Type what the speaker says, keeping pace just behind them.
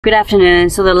Good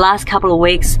afternoon. So the last couple of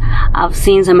weeks, I've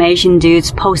seen some Asian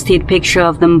dudes posted picture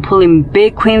of them pulling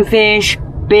big queenfish,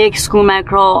 big school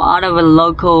mackerel out of a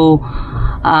local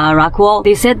rock wall.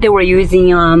 They said they were using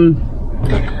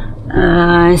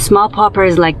small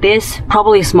poppers like this,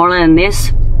 probably smaller than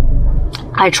this.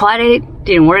 I tried it,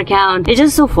 didn't work out. It's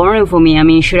just so foreign for me. I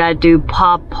mean, should I do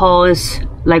pop pause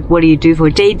like what do you do for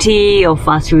JT or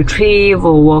fast retrieve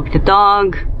or walk the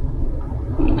dog?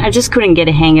 I just couldn't get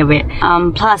a hang of it.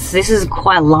 Plus, this is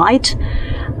quite light.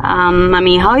 I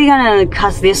mean, how are you gonna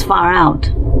cast this far out?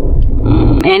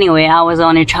 Anyway, I was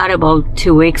on a charter boat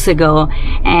 2 weeks ago,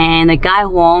 and the guy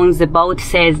who owns the boat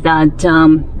says that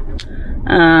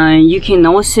you can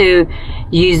also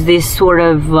use this sort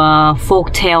of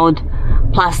fork-tailed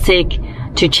plastic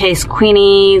to chase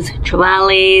queenies,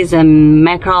 trevallies, and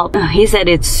mackerel. He said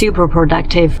it's super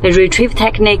productive. The retrieve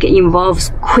technique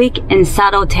involves quick and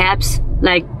subtle taps,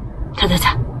 like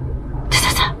ta-ta-ta,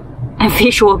 ta-ta-ta, and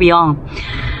fish will be on.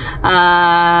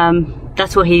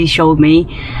 That's what he showed me.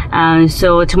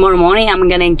 So tomorrow morning I'm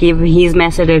gonna give his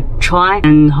method a try,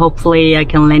 and hopefully I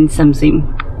can land something.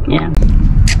 Yeah.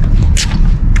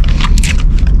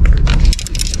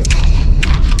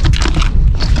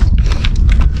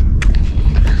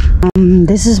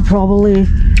 This is probably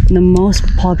the most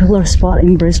popular spot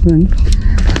in Brisbane.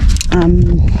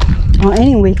 On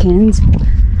any weekends,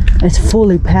 it's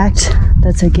fully packed.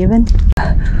 That's a given.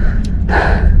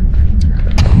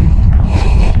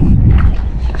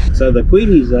 So the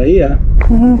queenies are here.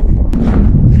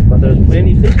 But there's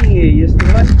plenty fishing here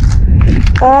yesterday.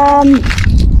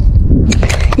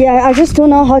 Yeah, I just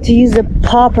don't know how to use the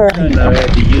popper. I don't know how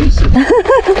to use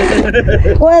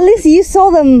it. Well, at least you saw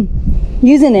them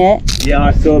using it. Yeah,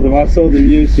 I saw them. I saw them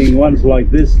using ones like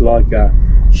this, like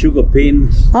sugar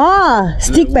pins. Ah,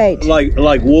 stick bait. Like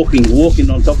walking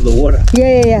on top of the water.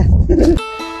 Yeah.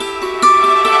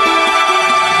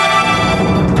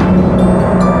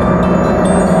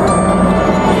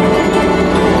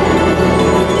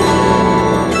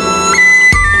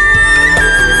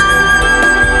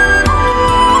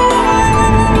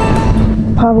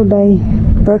 Powered by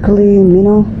Berkeley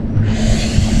minnow.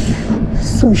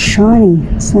 So shiny.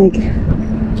 It's like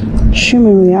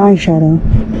shimmery eyeshadow.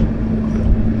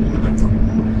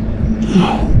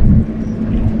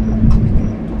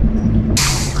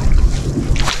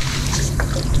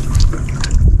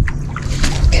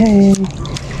 Okay,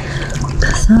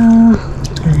 so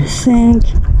I think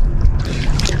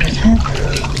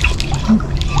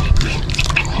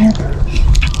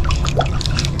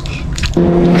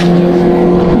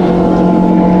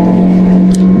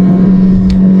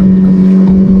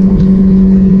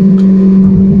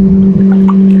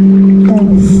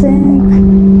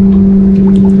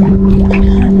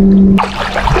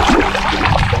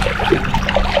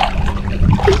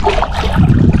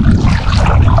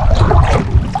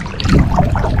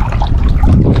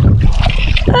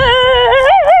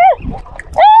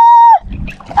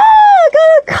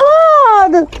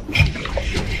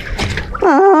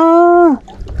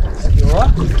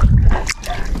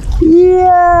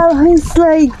yeah, it's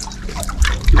like,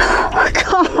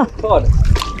 God,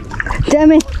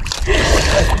 damn it,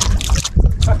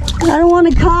 I don't want a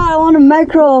cod, I want a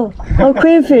mackerel or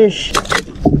crayfish.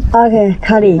 Okay,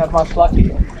 cutty. Have much luck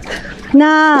here?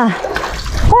 Nah,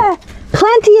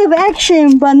 plenty of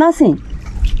action, but nothing.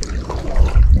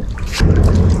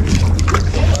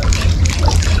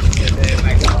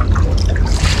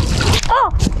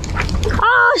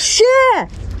 Oh shit!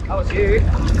 That was you.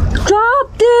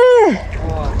 Dropped it!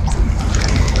 Oh.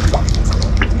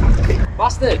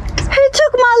 Busted! He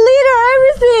took my leader,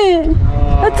 everything!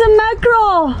 Oh. That's a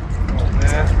mackerel!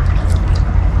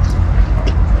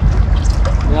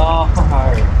 No.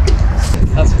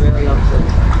 That's very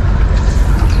upsetting.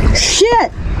 Shit!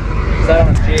 Is that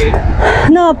on a jig?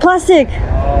 No, plastic.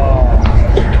 Oh.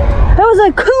 That was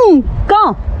a coon!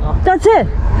 Gone! Oh. That's it!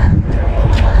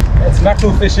 It's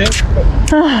mackerel fishing.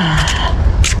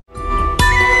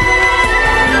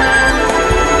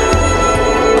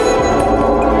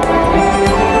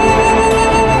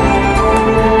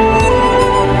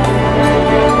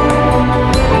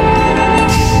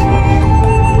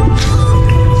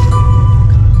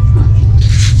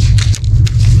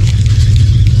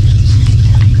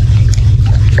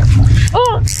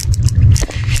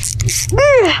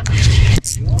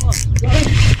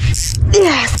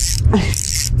 Yes!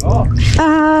 Oh.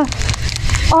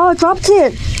 Oh, dropped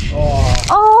it. Oh.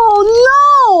 Oh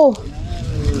no!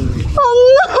 Oh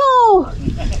no!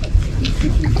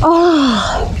 Oh.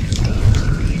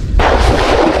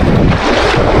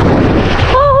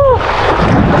 Oh.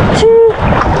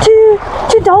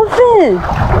 Two dolphin.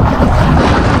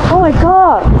 Oh my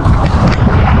god.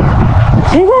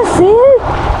 You guys see it?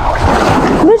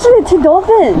 Literally 2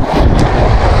 dolphins.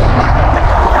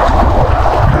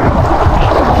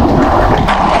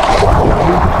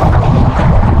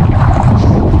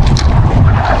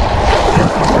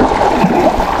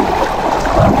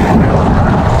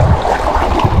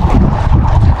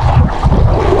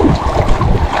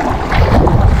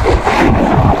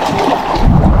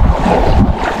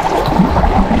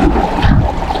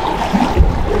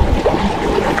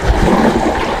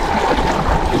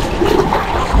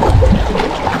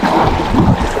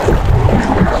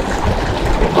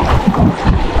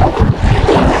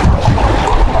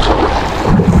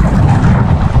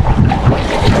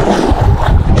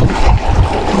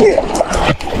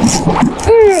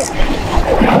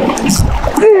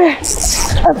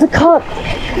 That's a cut.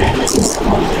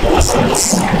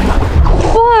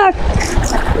 Fuck!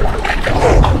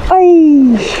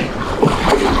 Ay!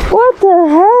 What the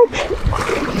heck?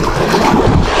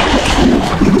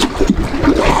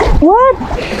 What?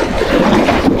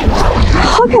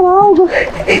 How come I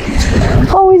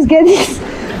always get these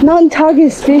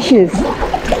non-target species? The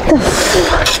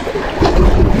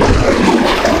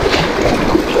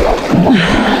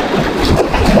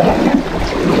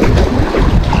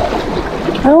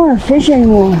I don't want to fish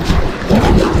anymore.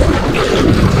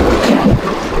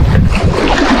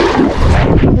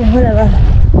 Whatever.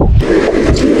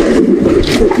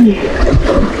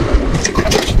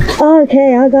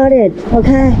 Okay, I got it.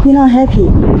 Okay, you're not happy.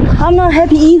 I'm not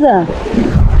happy either.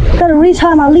 Gotta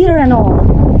retire my leader and all.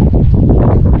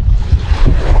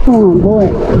 Oh boy.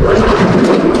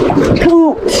 Come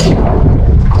on.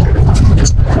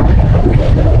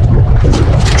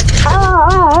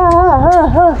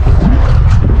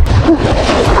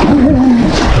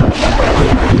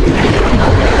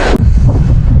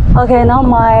 Okay, not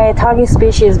my target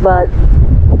species, but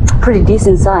pretty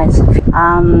decent size.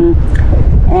 And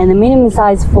the minimum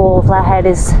size for flathead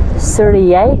is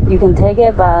 38. You can take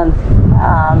it, but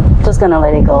just gonna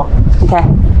let it go. Okay.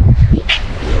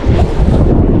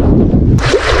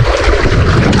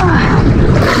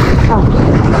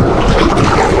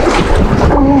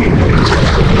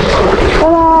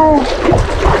 Bye-bye.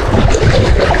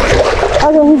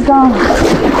 Okay, he's gone.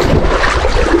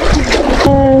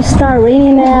 Start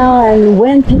raining now and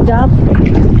wind picked up.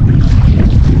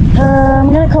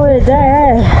 I'm gonna call it a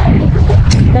day.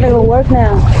 Gotta go work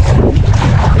now.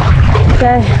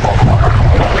 Okay.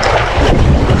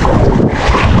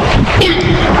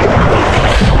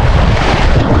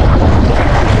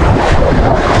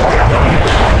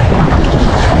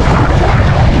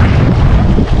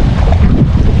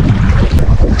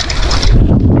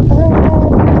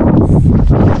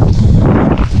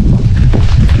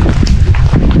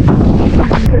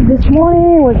 This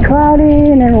morning it was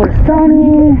cloudy and then it was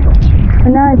sunny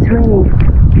and now it's raining.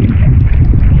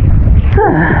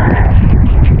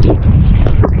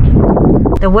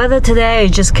 The weather today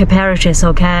is just capricious,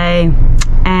 okay?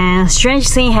 And strange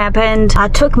thing happened. I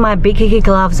took my bikini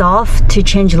gloves off to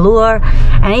change lure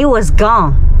and it was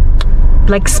gone.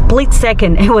 Like split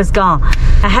second, it was gone.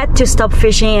 I had to stop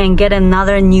fishing and get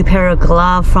another new pair of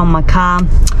gloves from my car.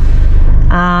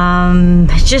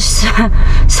 Just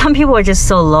some people are just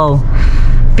so low,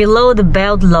 below the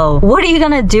belt low. What are you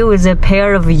gonna do with a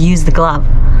pair of used glove?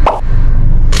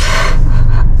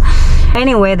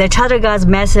 Anyway, the charter guy's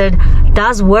method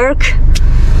does work,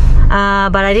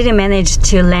 but I didn't manage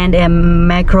to land a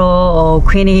mackerel or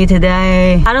queenie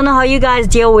today. I don't know how you guys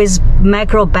deal with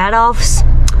mackerel bait-offs.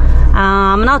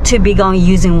 I'm not too big on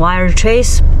using wire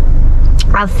trace.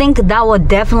 I think that will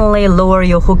definitely lower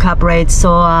your hookup rate.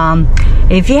 So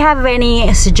if you have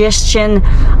any suggestion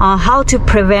on how to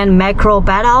prevent mackerel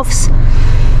bait-offs,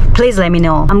 please let me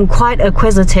know. I'm quite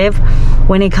acquisitive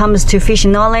when it comes to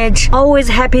fishing knowledge. Always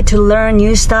happy to learn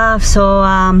new stuff. So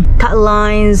cut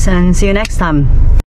lines and see you next time.